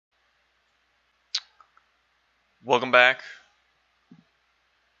Welcome back.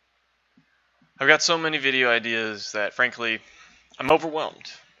 I've got so many video ideas that, frankly, I'm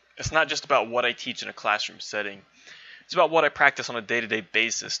overwhelmed. It's not just about what I teach in a classroom setting. It's about what I practice on a day-to-day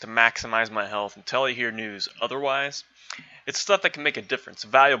basis to maximize my health until I hear news otherwise. It's stuff that can make a difference, a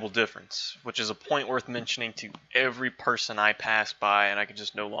valuable difference, which is a point worth mentioning to every person I pass by, and I can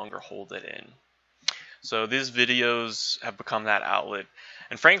just no longer hold it in. So these videos have become that outlet,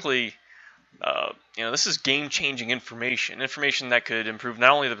 and frankly, this is game-changing information that could improve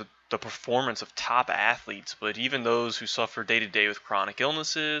not only the performance of top athletes, but even those who suffer day-to-day with chronic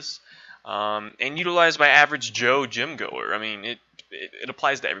illnesses, and utilized by average Joe gym goer. I mean, it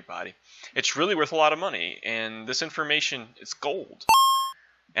applies to everybody. It's really worth a lot of money, and this information is gold.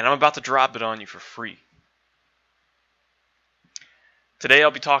 And I'm about to drop it on you for free. Today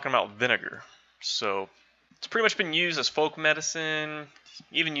I'll be talking about vinegar. So it's pretty much been used as folk medicine,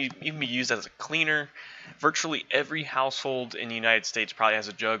 even be used as a cleaner. Virtually every household in the United States probably has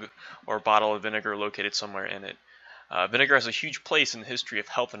a jug or a bottle of vinegar located somewhere in it. Vinegar has a huge place in the history of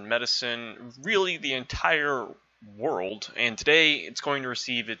health and medicine, really the entire world, and today it's going to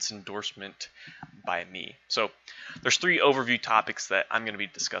receive its endorsement by me. So there's three overview topics that I'm going to be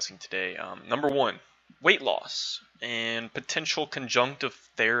discussing today. Number one, weight loss and potential conjunctive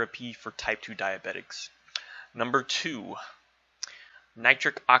therapy for type 2 diabetics. Number two,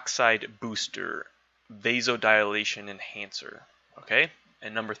 nitric oxide booster, vasodilation enhancer. Okay?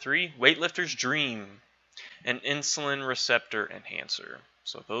 And number three, weightlifter's dream, an insulin receptor enhancer.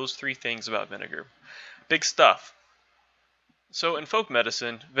 So those three things about vinegar. Big stuff. So in folk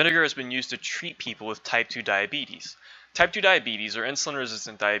medicine, vinegar has been used to treat people with type 2 diabetes. Type 2 diabetes, or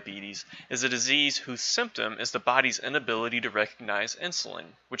insulin-resistant diabetes, is a disease whose symptom is the body's inability to recognize insulin,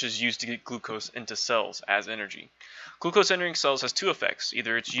 which is used to get glucose into cells as energy. Glucose entering cells has two effects.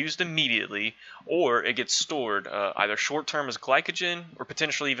 Either it's used immediately, or it gets stored either short-term as glycogen, or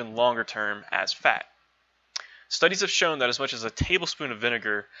potentially even longer-term as fat. Studies have shown that as much as a tablespoon of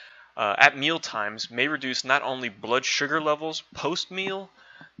vinegar at meal times may reduce not only blood sugar levels post-meal,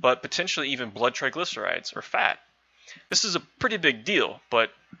 but potentially even blood triglycerides, or fat. This is a pretty big deal, but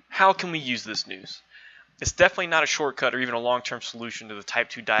how can we use this news? It's definitely not a shortcut or even a long-term solution to the type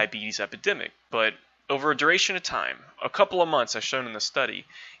 2 diabetes epidemic, but over a duration of time, a couple of months as shown in the study,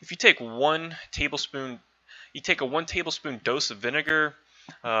 if you take a 1 tablespoon dose of vinegar,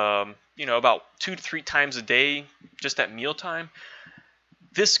 about 2 to 3 times a day, just at mealtime,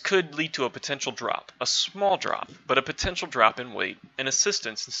 this could lead to a potential drop, a small drop, but a potential drop in weight and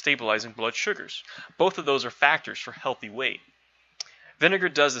assistance in stabilizing blood sugars. Both of those are factors for healthy weight. Vinegar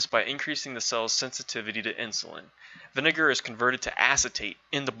does this by increasing the cell's sensitivity to insulin. Vinegar is converted to acetate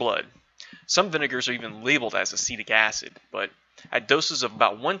in the blood. Some vinegars are even labeled as acetic acid, but at doses of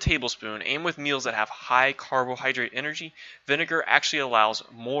about 1 tablespoon and with meals that have high carbohydrate energy, vinegar actually allows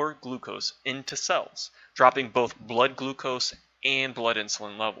more glucose into cells, dropping both blood glucose and blood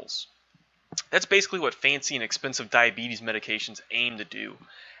insulin levels. That's basically what fancy and expensive diabetes medications aim to do.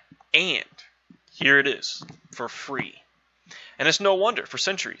 And here it is, for free. And it's no wonder, for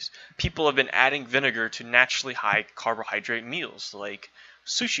centuries, people have been adding vinegar to naturally high carbohydrate meals like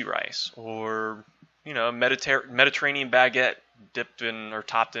sushi rice or Mediterranean baguette dipped in or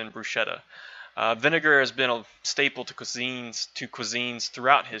topped in bruschetta. Vinegar has been a staple to cuisines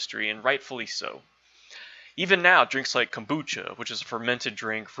throughout history, and rightfully so. Even now, drinks like kombucha, which is a fermented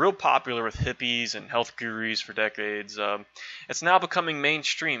drink, real popular with hippies and health gurus for decades, it's now becoming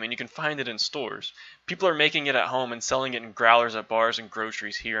mainstream, and you can find it in stores. People are making it at home and selling it in growlers at bars and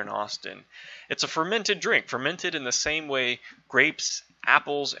groceries here in Austin. It's a fermented drink, fermented in the same way grapes,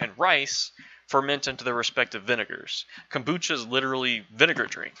 apples, and rice ferment into their respective vinegars. Kombucha is literally vinegar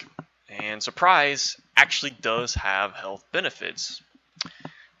drink, and surprise, actually does have health benefits.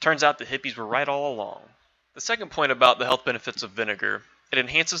 Turns out the hippies were right all along. The second point about the health benefits of vinegar, it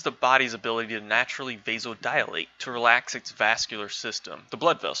enhances the body's ability to naturally vasodilate, to relax its vascular system, the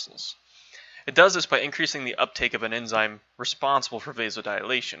blood vessels. It does this by increasing the uptake of an enzyme responsible for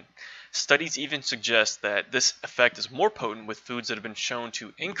vasodilation. Studies even suggest that this effect is more potent with foods that have been shown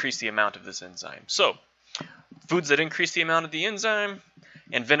to increase the amount of this enzyme. So, foods that increase the amount of the enzyme,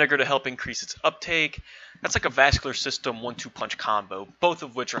 and vinegar to help increase its uptake, that's like a vascular system 1-2 punch combo, both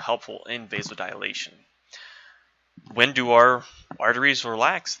of which are helpful in vasodilation. When do our arteries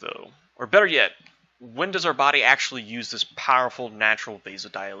relax, though? Or better yet, when does our body actually use this powerful natural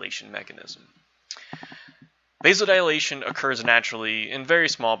vasodilation mechanism? Vasodilation occurs naturally in very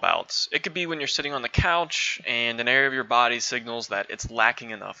small bouts. It could be when you're sitting on the couch and an area of your body signals that it's lacking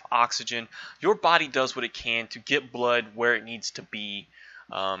enough oxygen. Your body does what it can to get blood where it needs to be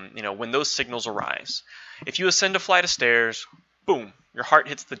when those signals arise. If you ascend a flight of stairs, boom, your heart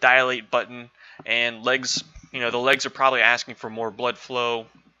hits the dilate button, and the legs are probably asking for more blood flow.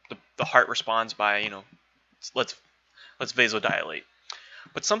 The heart responds by, let's vasodilate.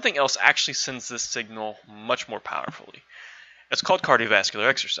 But something else actually sends this signal much more powerfully. It's called cardiovascular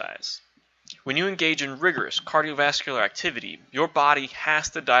exercise. When you engage in rigorous cardiovascular activity, your body has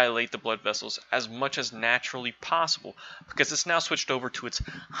to dilate the blood vessels as much as naturally possible because it's now switched over to its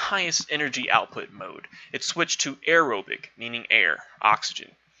highest energy output mode. It's switched to aerobic, meaning air, oxygen.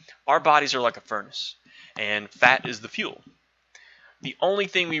 Our bodies are like a furnace, and fat is the fuel. The only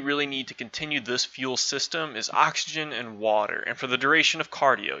thing we really need to continue this fuel system is oxygen and water. And for the duration of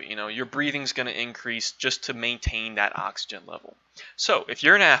cardio, your breathing's going to increase just to maintain that oxygen level. So if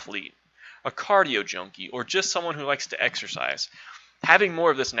you're an athlete, a cardio junkie, or just someone who likes to exercise, having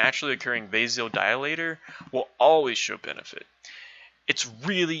more of this naturally occurring vasodilator will always show benefit. It's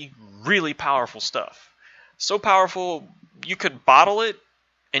really, really powerful stuff. So powerful, you could bottle it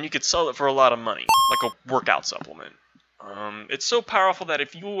and you could sell it for a lot of money, like a workout supplement. It's so powerful that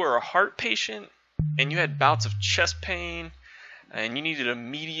if you were a heart patient and you had bouts of chest pain and you needed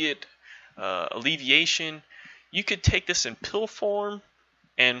immediate alleviation, you could take this in pill form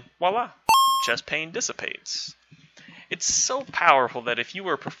and voila, chest pain dissipates. It's so powerful that if you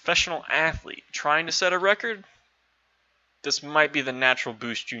were a professional athlete trying to set a record, this might be the natural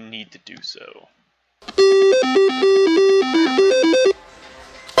boost you need to do so.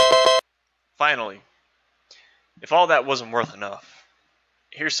 Finally, if all that wasn't worth enough,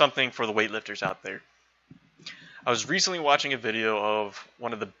 here's something for the weightlifters out there. I was recently watching a video of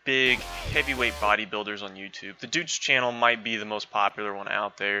one of the big heavyweight bodybuilders on YouTube. The dude's channel might be the most popular one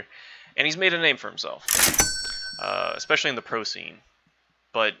out there, and he's made a name for himself, especially in the pro scene.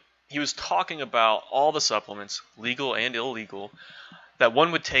 But he was talking about all the supplements, legal and illegal, that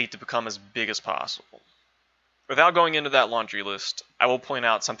one would take to become as big as possible. Without going into that laundry list, I will point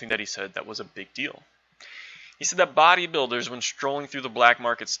out something that he said that was a big deal. He said that bodybuilders, when strolling through the black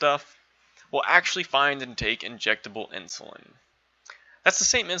market stuff, will actually find and take injectable insulin. That's the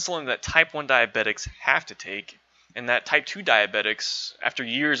same insulin that type 1 diabetics have to take, and that type 2 diabetics, after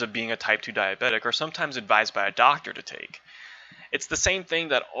years of being a type 2 diabetic, are sometimes advised by a doctor to take. It's the same thing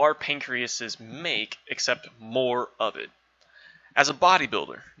that our pancreases make, except more of it. As a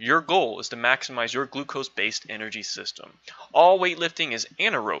bodybuilder, your goal is to maximize your glucose-based energy system. All weightlifting is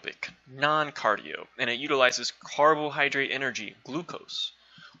anaerobic, non-cardio, and it utilizes carbohydrate energy, glucose,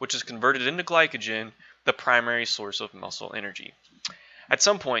 which is converted into glycogen, the primary source of muscle energy. At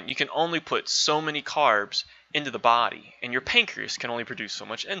some point, you can only put so many carbs into the body, and your pancreas can only produce so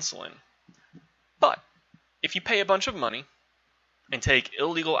much insulin. But if you pay a bunch of money and take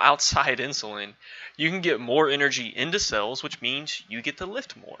illegal outside insulin, you can get more energy into cells, which means you get to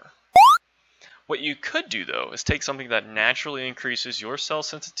lift more. What you could do, though, is take something that naturally increases your cell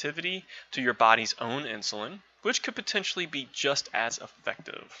sensitivity to your body's own insulin, which could potentially be just as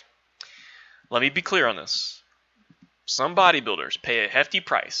effective. Let me be clear on this. Some bodybuilders pay a hefty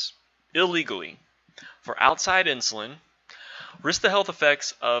price, illegally, for outside insulin, risk the health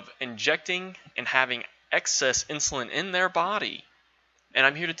effects of injecting and having excess insulin in their body, and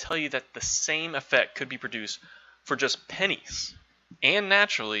I'm here to tell you that the same effect could be produced for just pennies and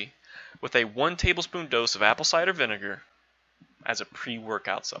naturally with a 1 tablespoon dose of apple cider vinegar as a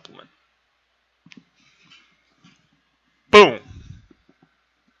pre-workout supplement. Boom!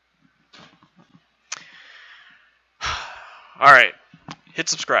 Alright, hit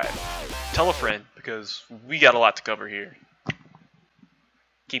subscribe. Tell a friend because we got a lot to cover here.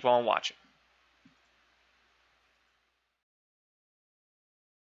 Keep on watching.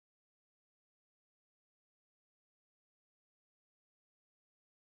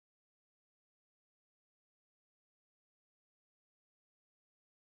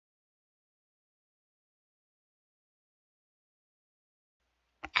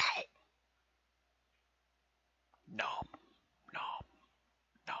 Nom, nom,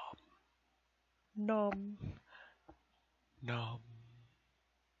 nom, nom.